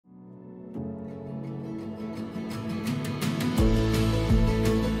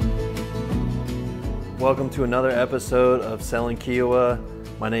Welcome to another episode of Selling Kiawah.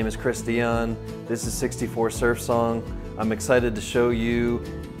 My name is Chris Dion. This is 64 Surfsong. I'm excited to show you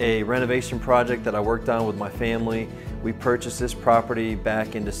a renovation project that I worked on with my family. We purchased this property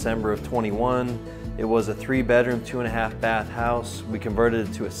back in December of 21. It was a 3-bedroom, 2.5 bath house. We converted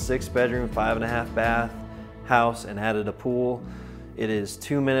it to a 6-bedroom, 5.5 bath house and added a pool. It is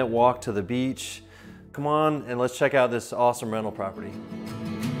 2-minute walk to the beach. Come on and let's check out this awesome rental property.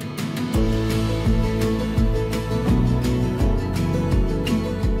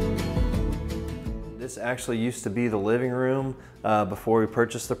 This actually used to be the living room before we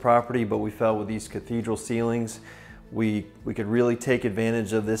purchased the property, but we felt with these cathedral ceilings, we could really take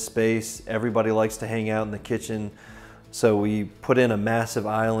advantage of this space. Everybody likes to hang out in the kitchen, so we put in a massive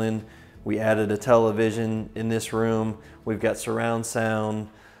island. We added a television in this room. We've got surround sound.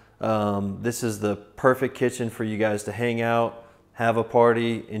 This is the perfect kitchen for you guys to hang out, have a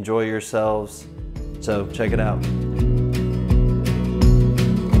party, enjoy yourselves. So check it out.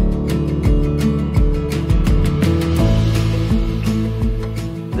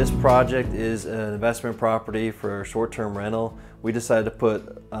 This project is an investment property for short-term rental. We decided to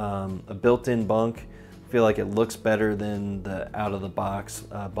put a built-in bunk. I feel like it looks better than the out-of-the-box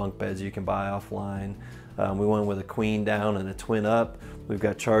bunk beds you can buy offline. We went with a queen down and a twin up. We've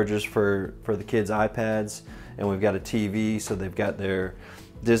got chargers for the kids' iPads, and we've got a TV, so they've got their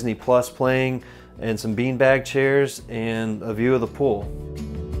Disney Plus playing, and some beanbag chairs, and a view of the pool.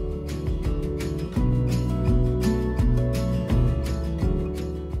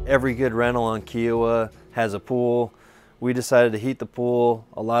 Every good rental on Kiawah has a pool. We decided to heat the pool.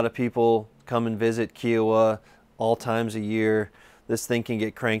 A lot of people come and visit Kiawah all times of year. This thing can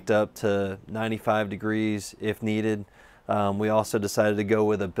get cranked up to 95 degrees if needed. We also decided to go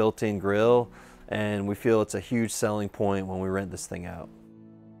with a built-in grill, and we feel it's a huge selling point when we rent this thing out.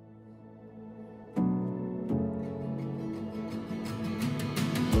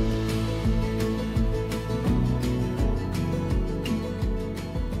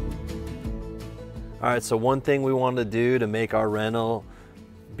 All right, so one thing we wanted to do to make our rental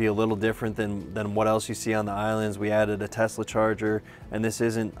be a little different than what else you see on the islands, we added a Tesla charger, and this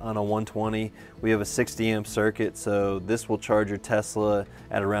isn't on a 120. We have a 60 amp circuit, so this will charge your Tesla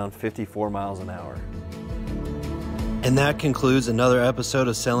at around 54 miles an hour. And that concludes another episode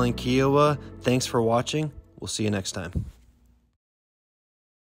of Selling Kiawah. Thanks for watching. We'll see you next time.